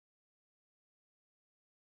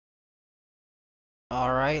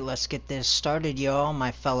Alright, let's get this started, y'all,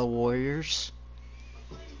 my fellow warriors.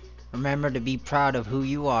 Remember to be proud of who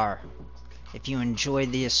you are. If you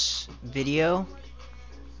enjoyed this video,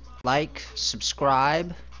 like,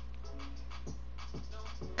 subscribe,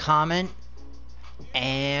 comment,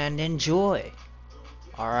 and enjoy.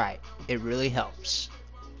 Alright, it really helps.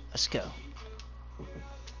 Let's go.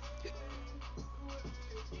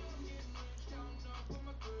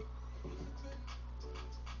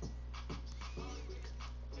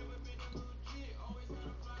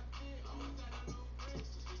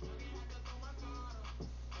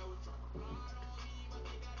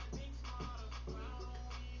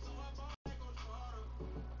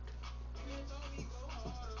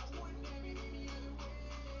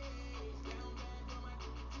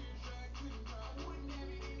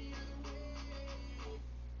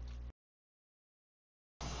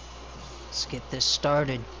 Let's get this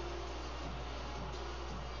started.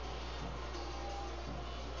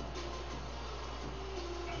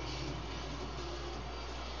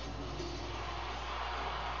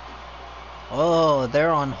 Oh, they're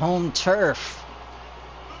on home turf.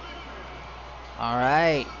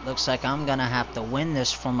 Alright, looks like I'm gonna have to win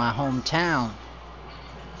this for my hometown.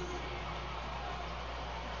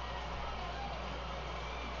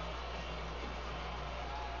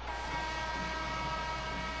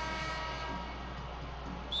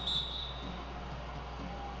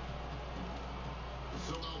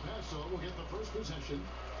 Will get the first possession.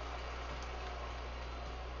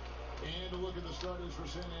 And a look at the starters for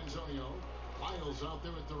San Antonio. Lyles out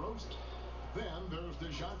there at the roast. Then there's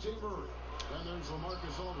DeJounte Murray. Then there's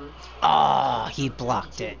LaMarcus Aldridge. Ah, he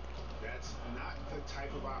blocked it. That's not the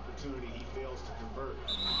type of opportunity he fails to convert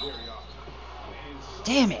very often. So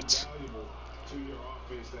damn it. Valuable to your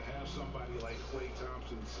offense to have somebody like Klay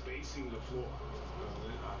Thompson spacing the floor.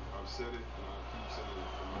 I've said it, and I keep saying it.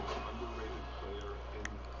 The most underrated player in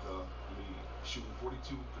the league, shooting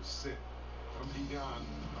 42% from beyond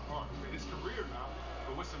the arc. His career now,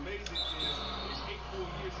 but what's amazing is in 8 full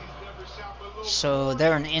years he's never shot below. So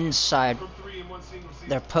they're an inside.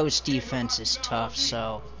 Their post defense is tough,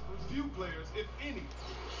 so. Few players, if any,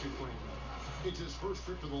 can claim that. It's his first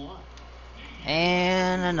trip to the line.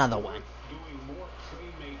 And another one. Doing more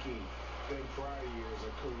playmaking than prior years,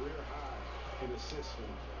 a career high in assists.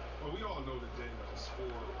 Well, we all know that Daniel can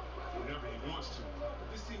score whenever he wants to.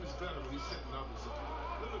 This team is better when he's setting others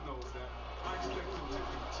up. Lillard knows that. I expect him to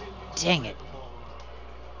continue to dang it. the ball.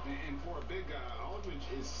 And for a big guy, Aldridge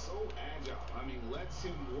is so agile. I mean, lets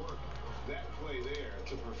him work that play there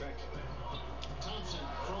to perfection. Thompson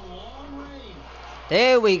from long range.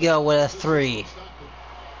 There we go with a three. And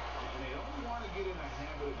they don't want to get in a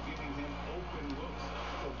habit of giving him open looks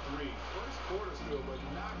from three. First quarter still, but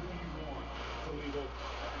not who you want to leave open.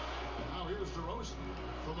 Now here's DeRozan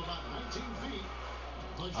from about 19 feet.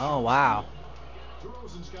 Oh, wow.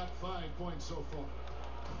 DeRozan's got 5 points so far.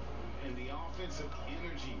 And the offensive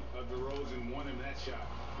energy of DeRozan won him that shot.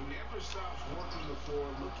 He never stops working the floor,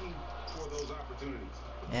 looking for those opportunities.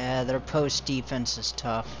 Yeah, their post defense is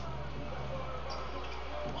tough.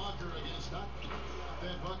 Walker against Stockton. Got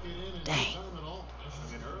that bucket in and no Dang. time at all.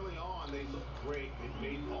 And early on, they looked great. They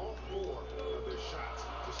made all 4 of their shots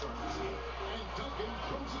to start the season. And Duncan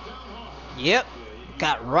throws it down hard. Yep,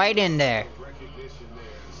 got right in there. Recognition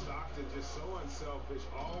there. Stockton just so unselfish,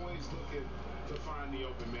 always looking to find the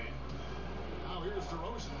open man. Now here's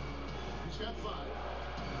DeRozan. He's got 5.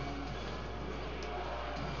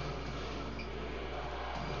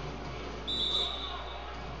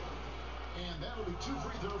 And that'll be 2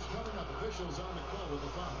 free throws coming up. Officials on the call with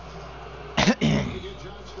the foul. You get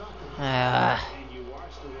John Stockton. And you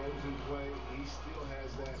watch DeRozan play, he still has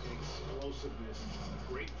that explosiveness.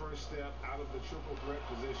 Great first step out of the triple threat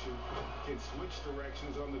position. Can switch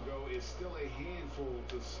directions on the go. Is still a handful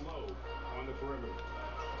to slow on the perimeter.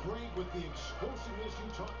 Great with the explosiveness you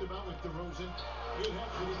talked about with DeRozan. It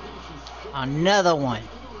helps when he finishes. Another one.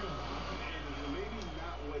 And maybe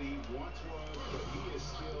not what he once was, but he is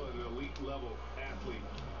still an elite level athlete.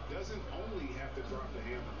 Doesn't only have to drop the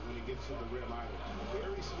hammer when he gets to the rim either.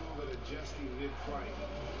 Very smooth at adjusting mid-flight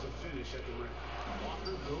to finish at the rim.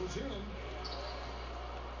 Walker goes in.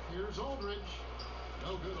 Here's Aldridge.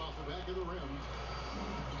 No good off the back of the rim.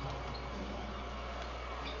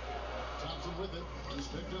 Thompson with it. He's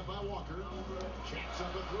picked up by Walker. Jacks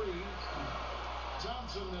up a 3.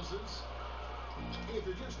 Thompson misses. If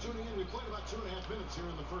you're just tuning in, we played about 2.5 minutes here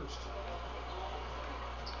in the first.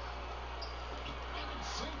 And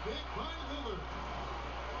sent back by Lillard.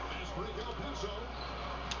 Fast break El Paso.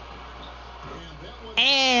 And that one.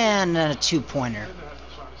 And a two-pointer. They're going to have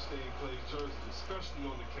to try to stay in Klay's jersey, especially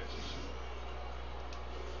on the catch and shoot.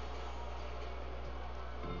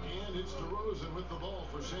 And it's DeRozan with the ball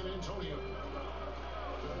for San Antonio.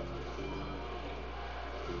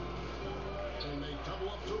 And they double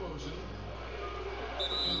up DeRozan.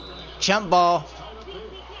 Jump ball.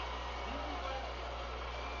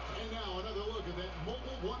 And now another look at that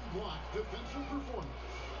mobile one-block defensive performance.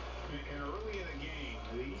 And early in a game,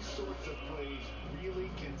 these sorts of plays really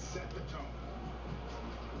can set the tone.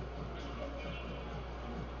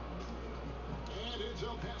 And it's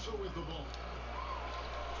El Paso with the ball.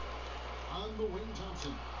 On the wing,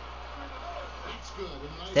 Thompson. That's good.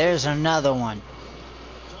 There's another one.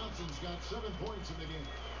 Thompson's got 7 points in the game.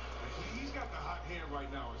 He's got the hot hand right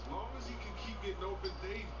now. As long as he can keep getting open,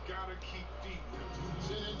 they've got to keep deep.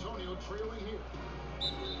 San Antonio trailing here.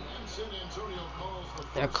 And San Antonio calls the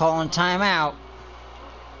They're calling timeout.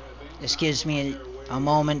 This gives me a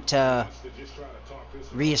moment to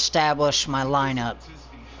reestablish my lineup.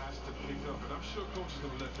 I'm sure coach is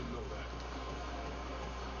going to let them know that.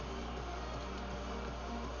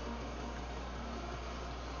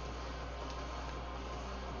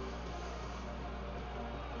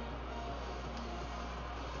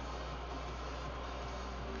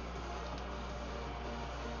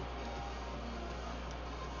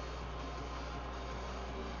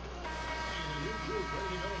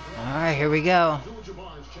 Alright, here we go.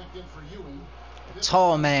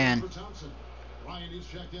 Tall man. Ryan is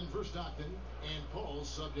checked in for Stockton, and Paul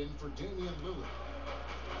subbed in for Damian Lillard.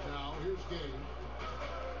 Now here's Gay.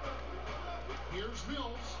 Here's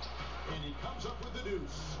Mills, and he comes up with the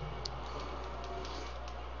deuce.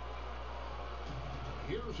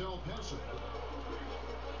 Here's El Paso.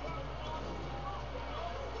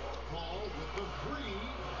 Paul with the three.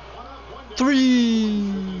 One up, one down.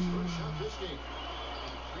 First shot this game.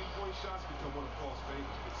 Three-point shots become one of Paul's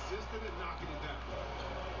favorites. Consistent at knocking it down.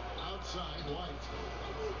 Outside White.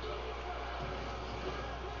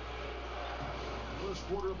 First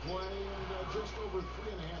quarter play and just over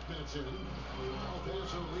 3.5 minutes in. El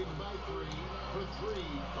Paso leading by 3 for 3.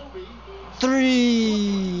 Kobe. 3.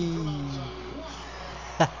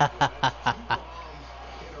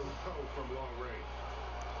 From long range.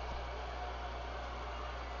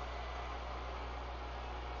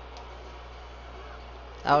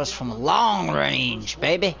 That was from long range,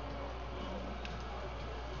 baby.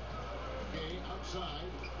 Gay outside.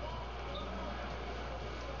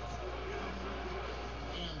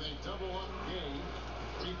 And they double up Gay.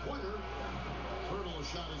 Three-pointer. Hurdle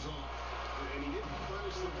shot is off. And he didn't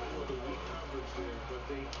punish them for the weak coverage there, but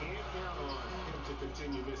they can't count on him to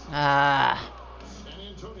continue missing. San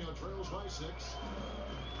Antonio trails by 6.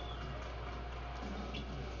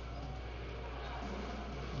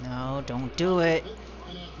 No, don't do it.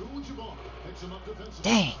 And Abdul-Jabbar picks him up defensively.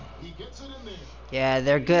 Dang. He gets it in there. Yeah,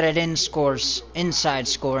 they're good at inside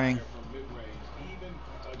scoring. From mid-range, even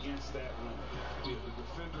against that run. The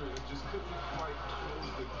defender just couldn't quite close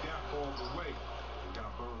the gap all the way and got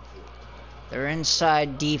burned for it. Their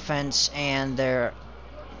inside defense and their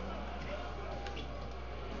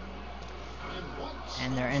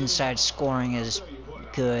inside scoring is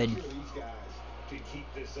good. These guys to keep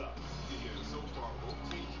this up. Yeah, so far, both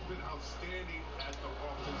teams have been outstanding at the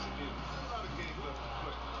offensive end. A lot of games left to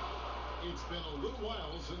play. It's been a little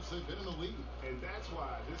while since they've been in the lead. And that's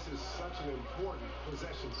why this is such an important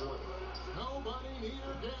possession for them. Nobody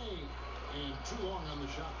near Gay. And too long on the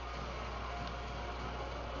shot.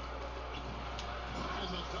 And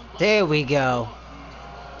the dunk by There we go.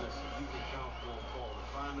 Listen, you can count on Paul to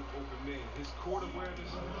find an open man. His court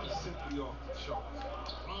awareness is simply off the charts.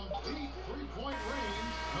 from deep three-point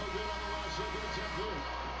range. No good on the last second attempt there.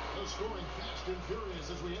 The scoring fast and furious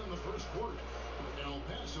as we end the first quarter. El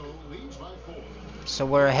Paso leads by 4. So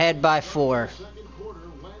we're ahead by 4. Second quarter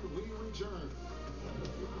when we return.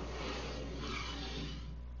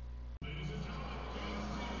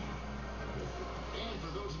 And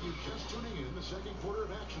for those of you just tuning in, the second quarter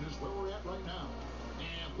of action is where we're at right now.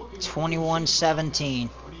 And looking 21-17.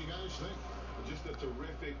 What do you guys think? Just a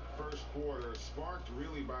terrific first quarter, sparked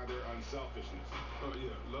really by their unselfishness. Oh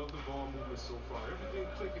yeah, love the ball movement so far. Everything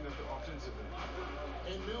clicking at the offensive end.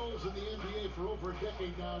 And Mills in the NBA for over a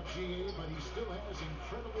decade now, GA, but he still has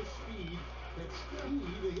incredible speed that's key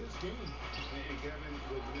to his game. And Kevin,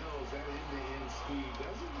 with Mills, that end-to-end speed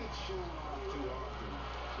doesn't get shown off too often.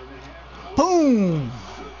 And they have Boom!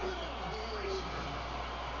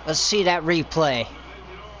 Let's see that replay.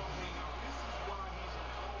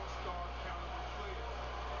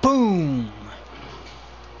 Boom!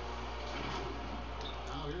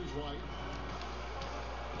 Now here's White.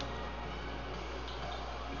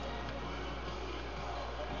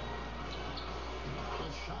 The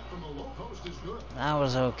shot from the low post is good. That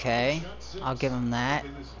was okay. I'll give him that.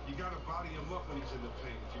 You got to body him up when he's in the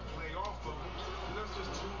paint. If you play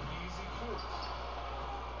just two easy points.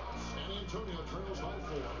 San Antonio trails by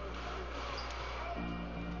 4.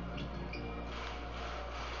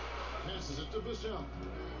 Passes it to Bissell.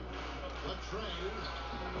 Latrey.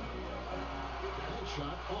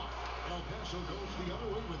 Headshot off. El Paso goes the other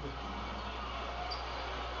way with it.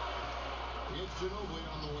 It's Ginobili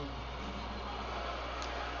on the wing.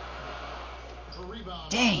 A rebound.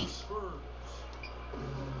 Dang. Spurs.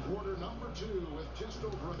 Quarter number 2 with just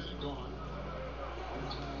over a minute gone.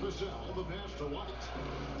 Bissell, the pass to White.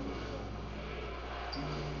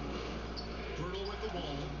 Turtle with the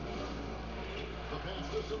ball. The pass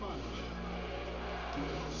to Samanic.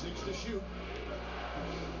 6 to shoot.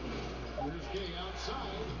 Here's Gay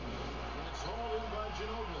outside. It's hauled in by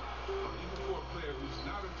Ginobili. Even for a player who's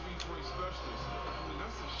not a three-point specialist, I mean,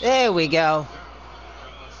 that's a shot. There we go.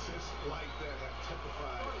 Assists like that have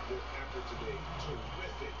typified their effort today.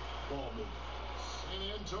 Terrific ball movement. San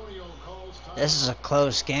Antonio calls time. This is a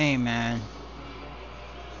close game, man.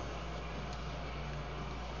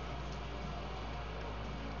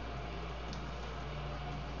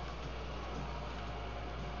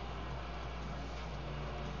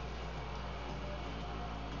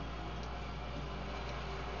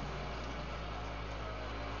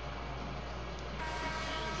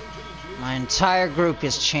 My entire group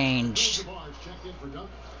has changed. Checked in for Duncan.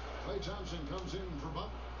 Klay Thompson comes in for Butler.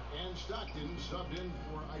 And Stockton subbed in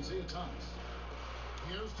for Isaiah Thomas.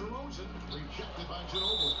 Here's DeRozan, rejected by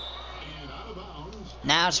Ginobili. And out of bounds.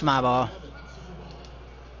 Now it's my ball.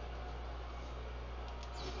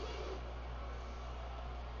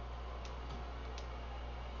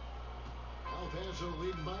 El Paso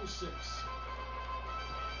leading by 6.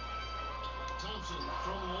 Thompson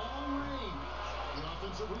from long range. The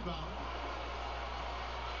offensive rebound.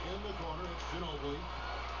 In the corner, it's Ginobili.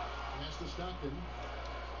 Pass to Stockton.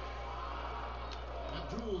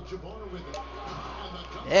 Abdul-Jabbar with it. And the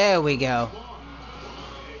dunk. There we go.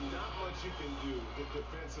 And not much you can do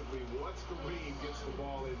defensively once Kareem gets the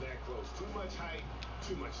ball in that close. Too much height,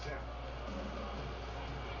 too much talent.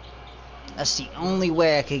 That's the only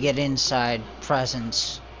way I could get inside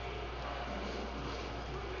presence.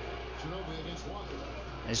 Ginobili against Walker.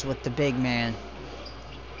 Is with the big man.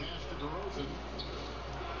 Pass to DeRozan.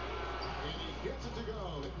 And he gets it to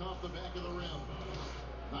go. Hitting off the back of the rim.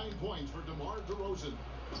 9 points for DeMar DeRozan.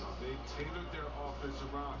 They tailored their offense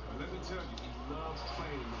around him. And let me tell you, he loves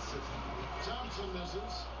playing in the system. Thompson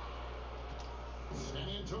misses. San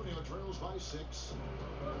Antonio trails by 6.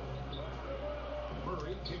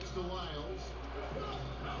 Murray kicks to Lyles.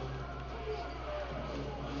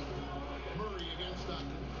 Murray against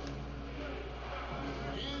Stockton.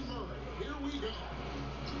 And Murray. Here we go.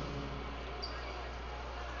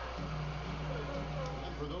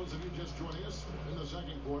 And for those of you just joining us in the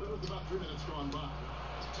second quarter, with about 3 minutes gone by,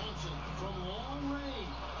 Thompson from long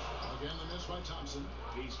range. Again, the miss by Thompson.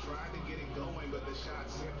 He's trying to get it going, but the shot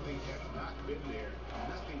simply has not been there.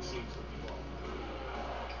 Nothing seems to be falling.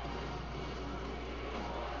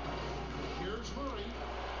 Here's Murray.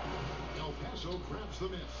 El Paso grabs the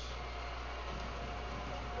miss.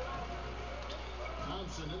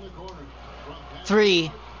 Thompson in the corner. 3.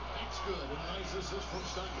 That's good. And a nice assist from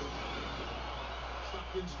Stockton.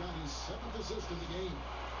 Stockton's got his 7th assist in the game.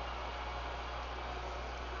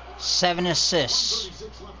 7 assists.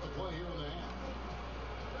 1:36 left to play here in the half.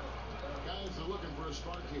 Guys are looking for a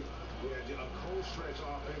spark here. Yeah, a cold stretch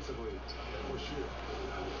offensively, for sure.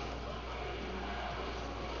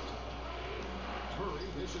 Murray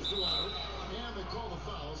dishes to Leonard. And they call the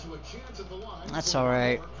foul, so a chance at the line. That's all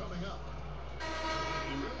right. Coming up.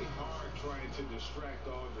 It's really hard trying to distract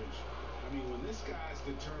Aldridge. I mean, when this guy's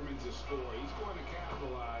determined to score, he's going to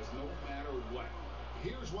capitalize no matter what.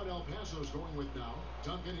 Here's what El Paso's going with now.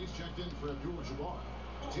 Duncan, he's checked in for Abdul-Jabbar.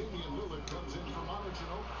 Damian Lillard comes in for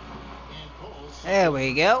Monacino. And calls. There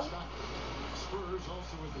we go. Spurs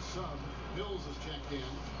also with the sub. Mills is checked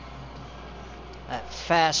in. That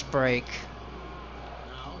fast break.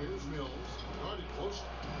 Now here's Mills. Guarded close.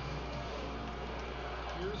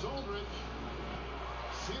 Here's Aldridge.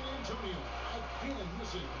 San Antonio again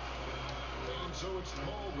missing. And so it's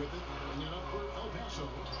Ball with it. And then up for El Paso.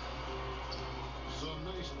 Some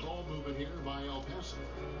nice ball movement here by El Paso.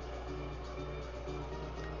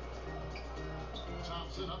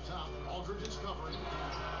 Thompson up top. Aldridge is covering.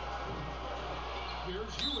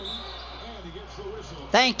 Here's Ewing. And he gets the whistle.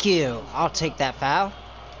 Thank you. I'll take that foul.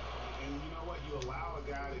 And you know what? You allow a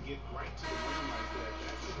guy to get right to the rim like that.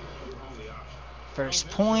 That's your only option. First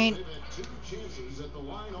point. They've had 2 chances at the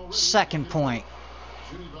line already. Second point.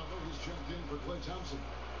 Jimmy Butler is checked in for Klay Thompson.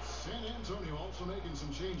 San Antonio also making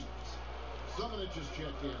some changes. Samanic is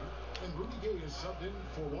checked in, and Rudy Gay is subbed in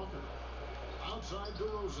for Walker. Outside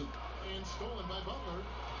DeRozan. And stolen by Butler.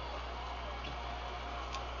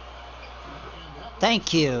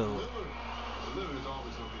 Thank you. Lillard is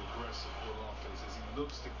always going to be aggressive on offense as he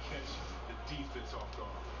looks to catch the defense off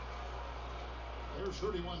guard. There's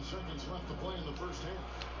 31 seconds left to play in the first half.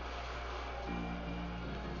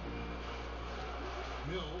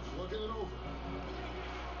 Mills looking it over.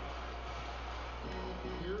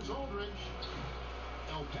 Here's Aldridge.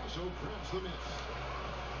 El Paso grabs the miss.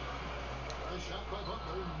 A shot by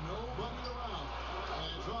Butler. Nobody around.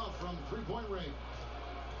 And it's off from three-point range.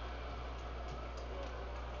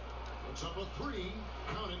 Puts up a three.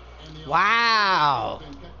 Count it. And the Wow.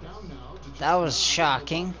 been kept down now to That was just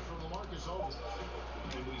shocking. from LaMarcus Aldridge.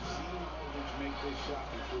 And we've seen Aldridge make this shot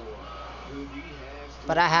before. He has to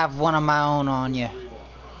But I have one of my own on you.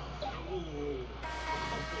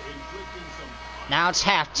 Now it's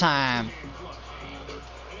halftime.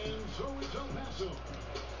 And so is El Paso.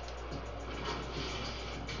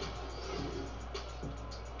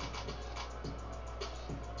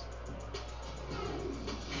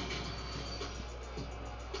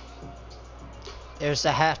 There's the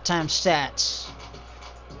halftime stats.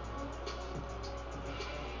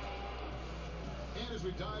 And as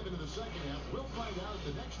we dive into the second half, we'll find out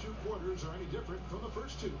if the next two quarters are any different from the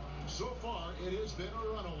first two. So far, it has been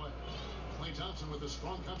a runaway. Klay Thompson with a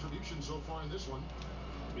strong contribution so far in this one.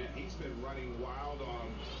 Man, he's been running wild on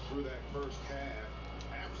him through that first half.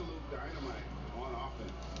 Absolute dynamite on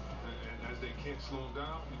offense. And as they can't slow him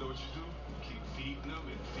down, you know what you do? Keep feeding them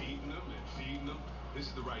and feeding them and feeding them. This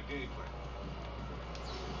is the right game plan.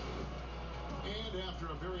 And after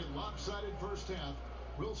a very lopsided first half,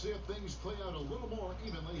 we'll see if things play out a little more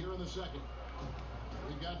evenly here in the second.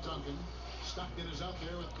 We've got Duncan. Stockton is out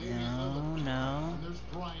there with Damian Lillard. No. And there's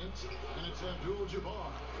Bryant. And it's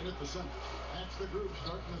Abdul-Jabbar in at the center. That's the group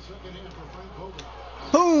starting the second half for Frank Vogel.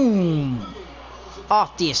 Boom.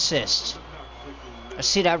 Off the assist. I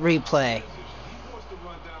see that replay.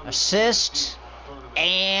 Assist.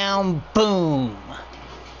 And boom.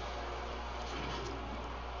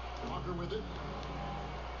 Walker with it.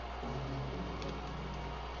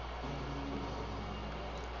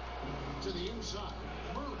 To the inside.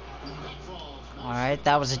 That falls. All right,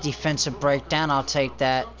 that was a defensive breakdown. I'll take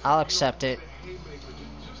that. I'll accept it.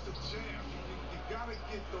 Just a jam. You gotta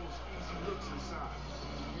get those easy looks inside.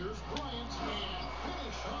 Here's Bryant and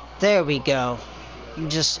finish off. There we go.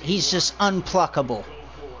 He's just unpluckable. Go for it.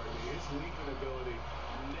 His leaping ability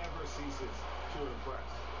never ceases to impress.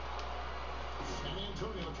 San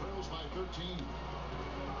Antonio trails by 13.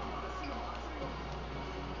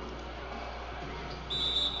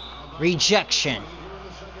 Rejection. Here in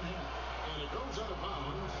the second half. And it goes out of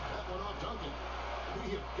bounds. That one off Duncan.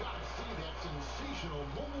 We have got to see that sensational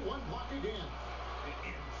mobile one block again.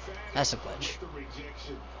 That's a glitch. The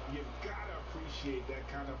rejection. You've got to appreciate that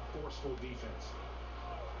kind of forceful defense.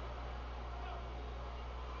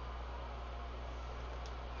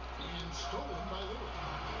 And stolen by Lillard.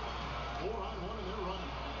 4-on-1 and they're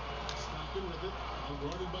running. Stockton with it.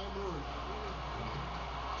 Guarded by Murray.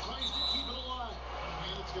 Tries to keep it alive.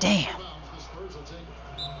 And it's going Damn. to bounds. The Spurs will take it.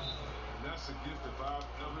 And that's a gift if I've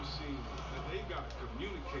ever seen. And they got to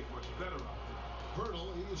communicate much better out there.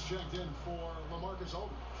 Hurdle, he is checked in for LaMarcus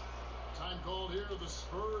Aldridge. Time called here. The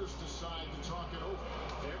Spurs decide to talk it over.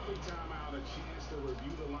 Every time out, a chance to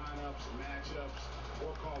review the lineups, matchups,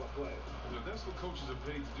 or call a play. You know, that's what coaches are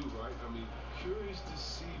paid to do, right? I mean, curious to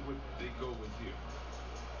see what they go with here.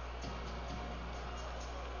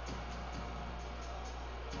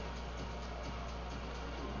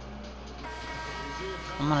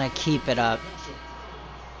 I'm gonna keep it up.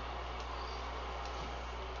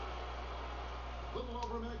 Little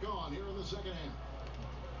over a minute gone here in the second half.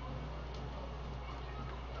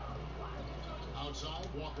 Outside,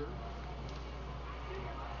 Walker.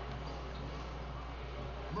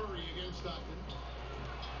 Murray against Stockton.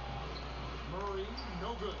 Murray,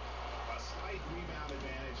 no good. A slight rebound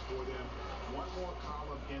advantage for them. One more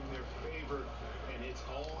column in their favor, and it's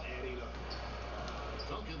all adding up.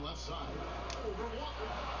 Duncan left side. Over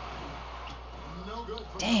Walker. No good.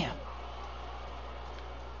 For Damn. Duncan.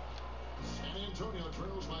 San Antonio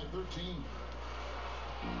trails by 13.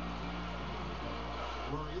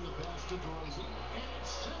 Murray the pass to DeRozan. And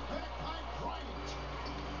it's sent back by Bryant.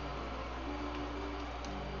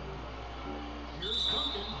 Here's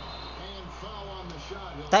Duncan. And foul on the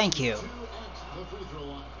shot. He'll Thank you. 2 at the free throw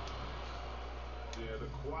line. Yeah,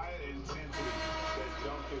 the quiet intensity that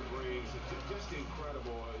Duncan brings is just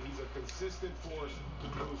incredible. He's a consistent force to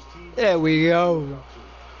those teams. There we go.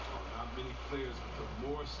 Not many players with a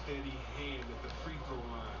more steady hand at the free throw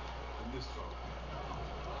line than this fellow.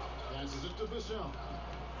 Passes it to Bissell.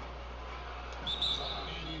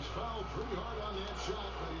 And he's fouled pretty hard on that shot,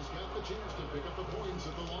 but he's got the chance to pick up the points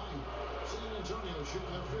at the line. San Antonio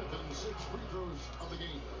shooting their 5th and 6th free throws of the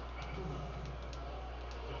game.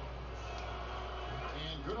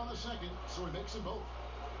 And good on the second, so he makes them both.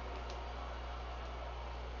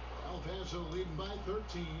 El Paso leading by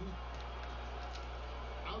 13.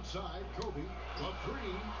 Outside, Kobe, up 3.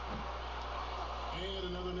 And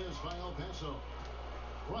another miss by El Paso.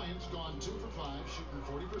 Bryant's gone 2 for 5, shooting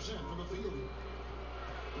 40% from the field.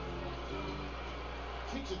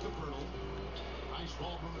 Kicks it to Pirtle. Nice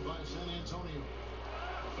ball moved by San Antonio.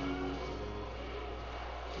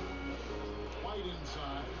 White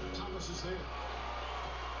inside. Thomas is there.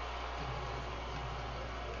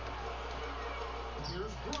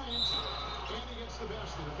 Here's Bryant. And he gets the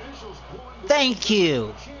basket. Officials pouring. Thank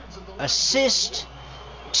you. Assist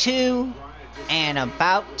 2 and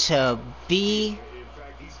about to be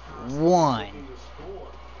 1. And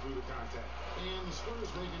the Spurs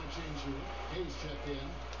making a change here. Hayes checked in.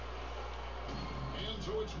 And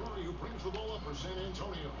so it's Murray who brings the ball up for San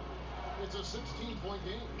Antonio. It's a 16-point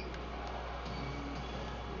game.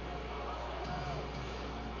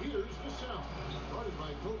 Here's Vassell. Guarded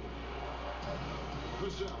by Kobe.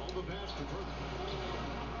 Vassell, the pass to Burke.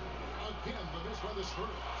 Again, the miss by the Spurs.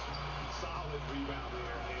 Solid rebound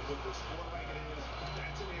there. And with the score like it is,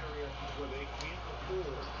 that's an area where they can't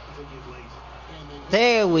afford to get lazy.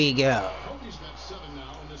 There we go. Kobe's got 7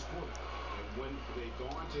 now in this quarter. And when they've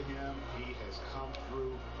gone to him, he has come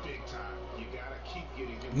through big time. You got to keep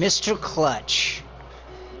getting him. Mr. Clutch.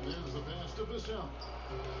 And there's the pass to Vassell.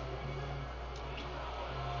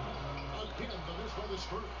 Again, the miss by the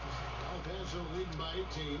Spurs. El Paso leading by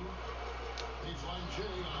 18. Baseline J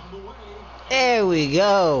on the way. There we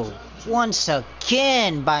go. Once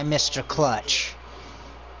again by Mr. Clutch.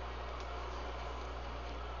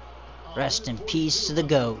 Rest in peace to the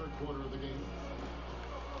GOAT.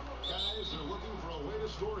 Guys are looking for a way to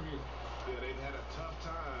score here. Yeah, they've had a tough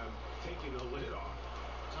time taking the lid off.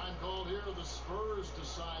 Time called here. The Spurs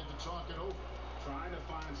decide to talk it over. Trying to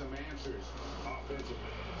find some answers offensively.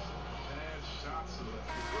 Bad shots. The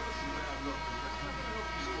Spurs seem to have nothing. That's not going to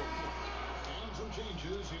help you score points. And some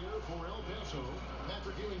changes here for El Paso.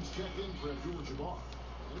 Patrick Ewing's checked in for Abdul-Jabbar.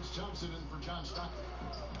 It's Thompson in for John Stockton.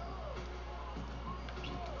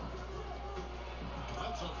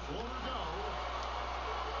 That's a floater go.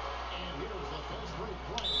 And here's the fast break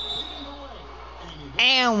play. Leading the way.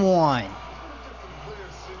 And 1.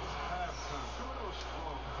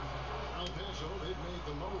 El Paso, they've made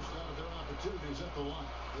the most out of their opportunities at the line.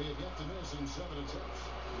 They have yet to miss in 7 attempts.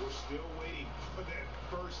 We're still waiting for that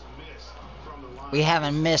first miss from the line. We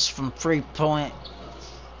haven't missed from free throw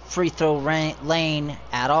lane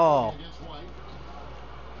at all. Against White.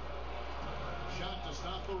 Shot to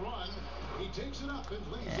stop the run. He takes it up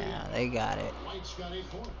and lays it Yeah, in. they got it. White's got 8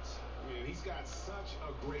 points. Man, he's got such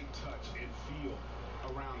a great touch and feel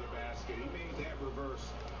around the basket. He made that reverse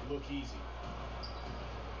look easy.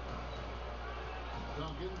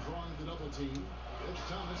 Duncan drawing the double team. It's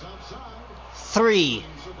Thomas outside. 3.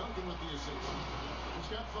 So Duncan with the assist. He's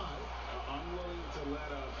got 5. Unwilling to let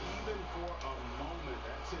up even for a moment.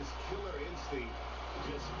 That's his killer instinct,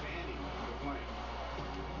 just fanning the plane.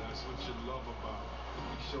 That's what you love about him.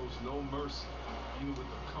 He shows no mercy, even with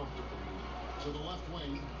the comfortable lead. To the left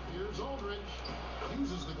wing. Here's Aldridge.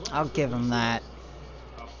 Uses the glass. I'll give him that.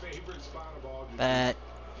 A favorite spot of Aldridge. But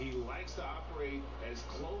He likes to operate as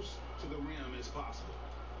close to the rim as possible.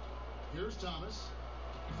 Here's Thomas.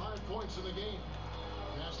 5 points in the game.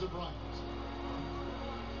 Pass to Bryant.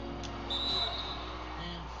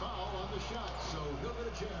 And foul on the shot, so he'll get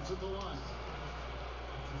a chance at the line.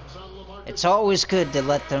 it's always good to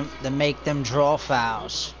let them make them draw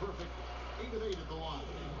fouls. Perfect. 8 of 8 at the line.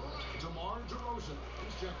 DeMar DeRozan.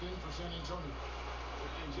 He's checked in for San Antonio.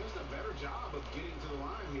 And just a better job of getting to the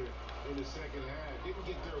line here in the second half. Didn't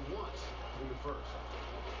get there once in the first.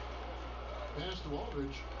 Pass to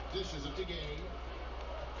Aldridge. Dishes it to Gay.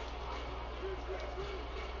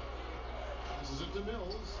 Passes it to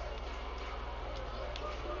Mills.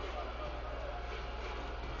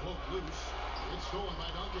 Hook loose. It's stolen by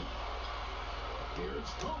Duncan. Here's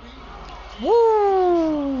Kobe.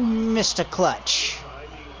 Woo! Mr. Clutch. Finding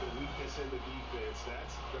the weakness in the defense.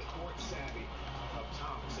 That's the court savvy of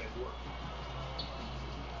Thomas at work.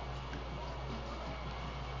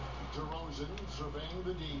 DeRozan surveying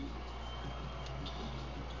the D.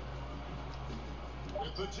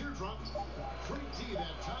 With the teardrop. Great D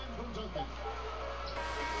that time from Duncan.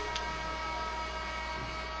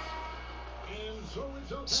 And so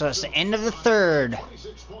it's So it's the end of the third.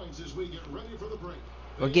 26 points as we get ready for the break.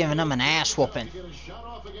 We're giving them an ass whooping. To get a shot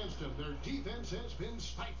off against him. Their defense has been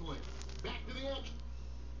stifling. Back to the edge.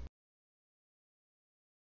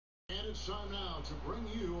 And it's time now to bring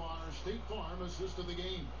you our State Farm assist of the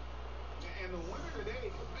game. And the winner today,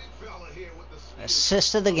 big fella here with the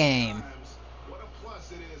Assist of the game. What a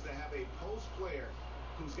plus it is to have a post player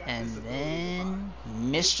who's got And this ability then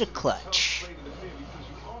to Mr. Clutch. because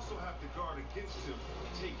you also have to guard against him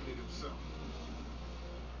taking it himself.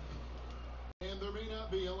 And there may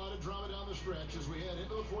not be a lot of drama down the stretch as we head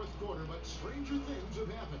into the fourth quarter, but stranger things have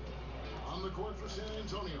happened. On the court for San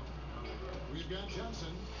Antonio, we've got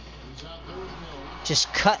Johnson. He's out there with Mills.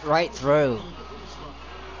 Just cut right through.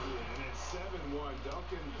 And at 7-1,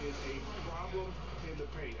 Duncan is a problem in the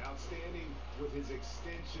paint. Outstanding with his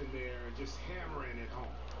extension there and just hammering it home.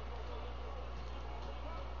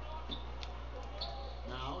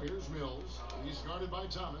 Now here's Mills. He's guarded by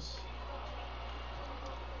Thomas.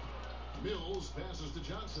 Mills passes to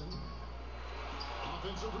Johnson.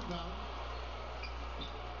 Offensive rebound.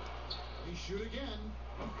 They shoot again.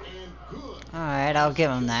 And good. Alright, I'll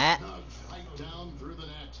give him that. Right down through the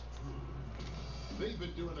net. They've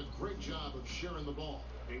been doing a great job of sharing the ball.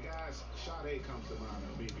 And guys, shot A comes to mind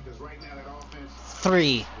for me because right now that offense.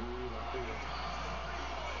 3. The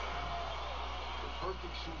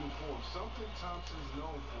perfect shooting form. Something Thompson's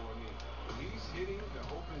known for. I mean, when he's hitting the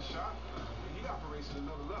open shot, he operates at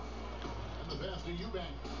another level. And the pass to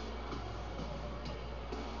Eubanks.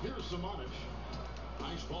 Here's Samanich.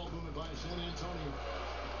 Nice ball movement by San Antonio.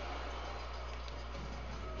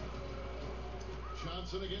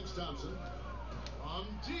 Johnson against Thompson. On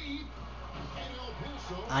deep. And El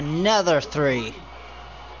Paso. Another 3. And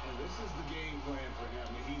this is the game plan for him. I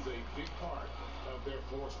mean, he's a big part of their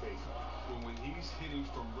floor spacing. And when he's hitting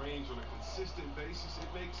from range on a consistent basis, it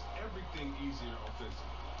makes everything easier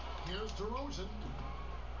offensively. Here's DeRozan.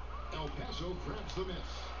 El Paso grabs the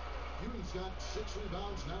miss. Ewing's got 6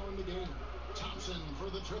 rebounds now in the game. Thompson for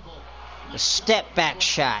the triple. The step back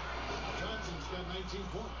shot. Johnson's got 19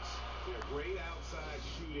 points. Yeah, great outside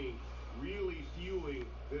shooting, really fueling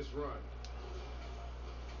this run.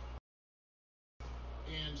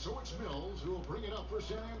 And so it's Mills who will bring it up for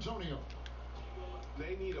San Antonio.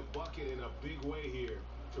 They need a bucket in a big way here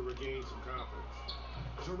to regain some confidence.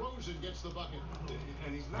 DeRozan gets the bucket.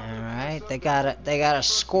 And he's not Alright, they gotta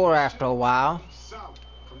score after a while. South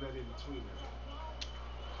from that in between there.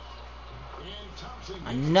 And Thompson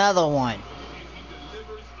Another one. And he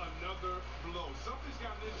delivers another blow. Something's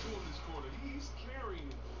gotten into him this quarter. He's carrying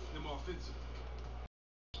them offensively.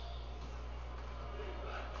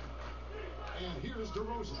 And here's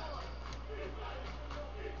DeRozan.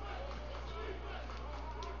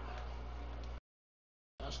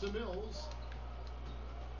 Pass to Mills.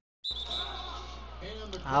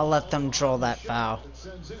 And the I'll let them draw that foul. It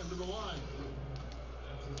sends him to the line.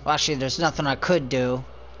 Well, actually, there's nothing I could do.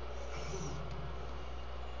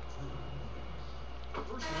 First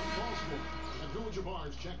one falls for.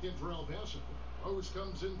 Abdul-Jabbar's checked in for El Paso. Rose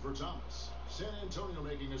comes in for Thomas. San Antonio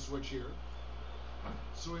making a switch here.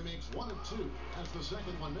 So he makes 1 of 2 as the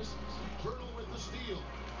second one misses. Hurdle with the steal.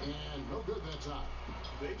 And no good that time.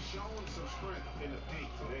 They've shown some strength in the paint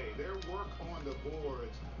today. Their work on the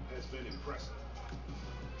boards has been impressive.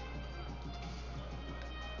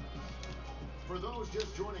 For those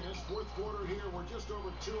just joining us, fourth quarter here, we're just over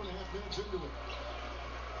 2.5 minutes into it.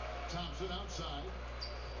 Thompson outside.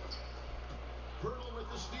 Hurdle with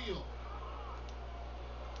the steal.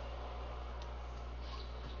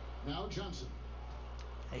 Now Johnson.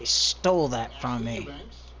 They stole that from me.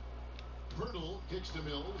 Hurdle kicks to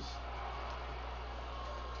Mills.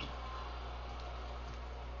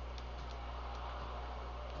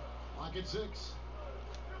 Lock at 6.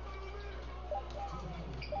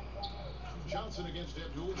 Johnson against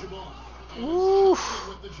Abdul-Jabbar. Oof.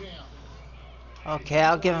 With the jam. Okay,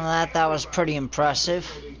 I'll give him that. That was pretty impressive.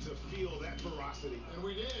 To feel that ferocity. And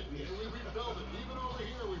we did. And we felt it. Even over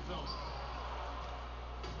here we felt it.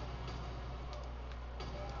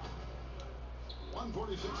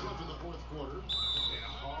 1:46 left in the fourth quarter. And a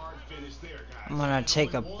hard finish there, guys. I'm gonna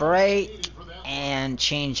take a break and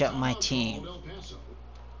change up my team.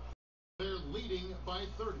 They're leading by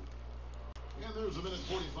 30. And there's a minute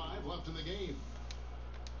 45 left in the game.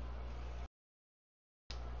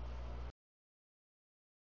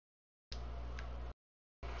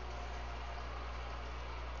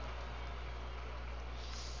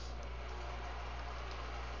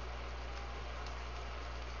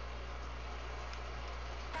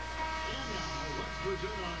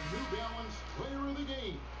 Present our New Balance Player of the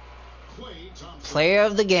Game, Klay Thompson. Player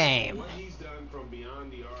of the game. What he's done from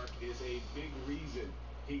beyond the arc is a big reason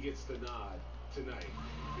he gets the nod tonight.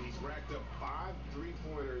 He's racked up 5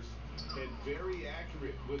 3-pointers and very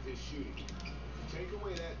accurate with his shooting. Take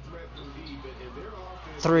away that threat from deep, and their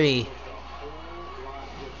offense Three. looks a whole lot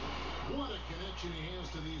different. What a connection he has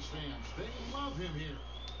to these fans. They love him here.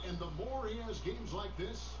 And the more he has games like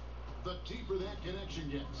this, the deeper that connection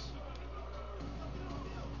gets.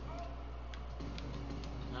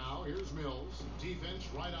 Now, here's Mills. Defense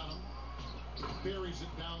right on him. Buries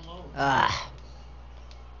it down low.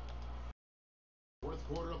 Fourth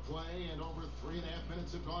quarter of play, and over 3.5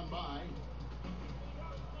 minutes have gone by.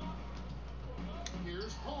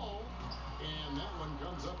 Here's Paul, and that one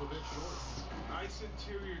comes up a bit short. Nice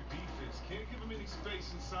interior defense. Can't give him any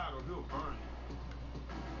space inside or he'll burn you.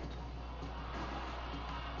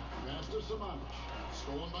 Pass to Samanich.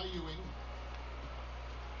 Stolen by Ewing.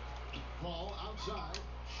 Paul outside.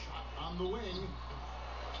 Shot on the wing.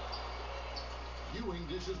 Ewing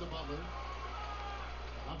dishes the Butler.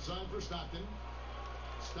 Outside for Stockton.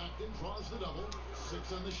 Stockton draws the double.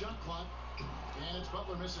 6 on the shot clock. And it's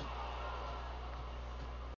Butler missing.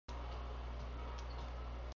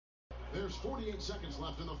 There's 48 seconds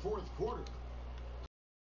left in the fourth quarter.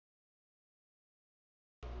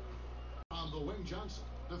 On the wing, Johnson.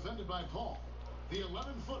 Defended by Paul. The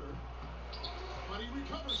 11-footer. But he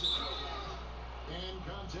recovers it. And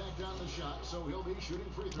contact on the shot, so he'll be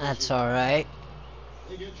shooting free throws. That's all right.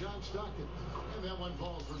 They get John Stockton. And that one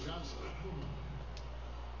falls for Johnson.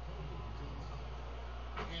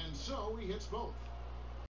 And so he hits both.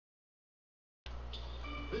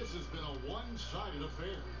 This has been a one-sided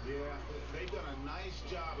affair. Yeah, they've done a nice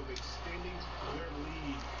job of extending their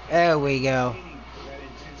lead. There we go. That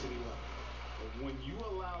intensity level. But when you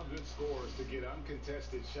allow good scores to get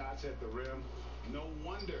uncontested shots at the rim, no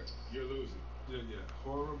wonder you're losing. Yeah.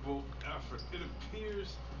 Horrible effort. It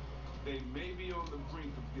appears they may be on the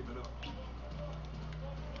brink of giving up.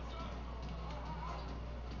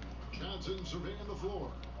 Johnson surveying the floor.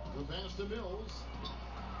 The pass to Mills.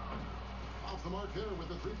 Off the mark there with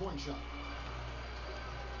the three-point shot.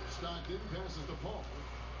 Stockton passes to Paul.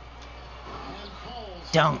 And Paul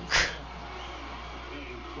Dunk.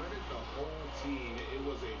 And credit the whole team. It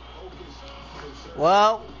was a focused, concerted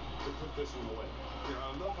Well, to put this one away. Yeah, I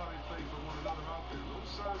love how they play for one another out there. No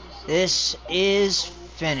signs of this is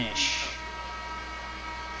finish.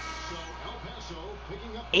 So El Paso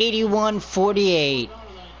picking up 81-48.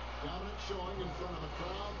 dominant showing in front of a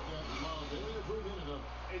crowd that loved every minute of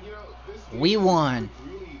it. And you know, this We won.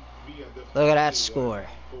 really be a Look at that defensive score.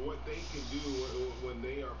 for what they can do when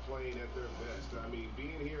they are playing at their best. I mean,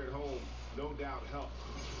 being here at home, no doubt helps.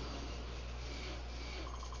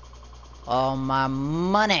 All my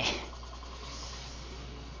money.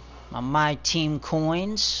 My team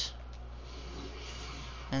coins.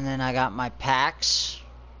 And then I got my packs.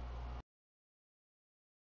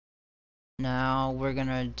 Now we're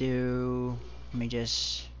gonna do, let me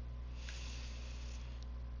just,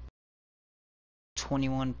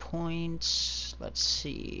 21 points. Let's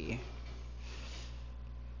see.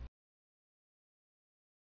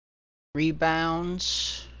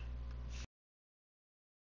 Rebounds.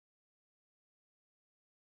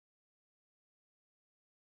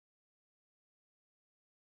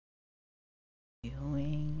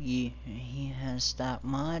 He has that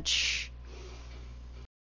much.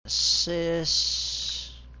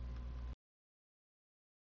 Assists.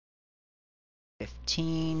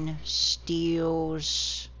 15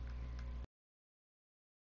 steals.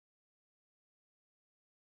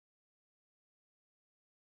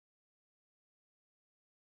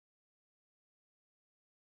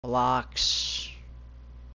 Blocks.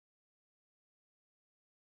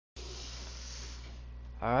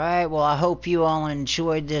 Alright, well, I hope you all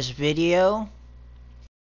enjoyed this video.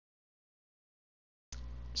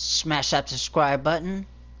 Smash that subscribe button,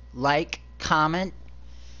 like, comment,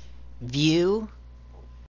 view,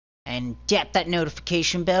 and tap that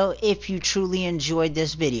notification bell if you truly enjoyed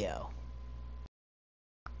this video.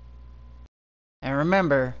 And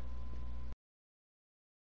remember,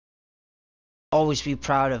 always be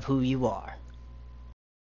proud of who you are.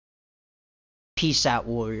 Peace out,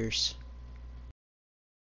 Warriors.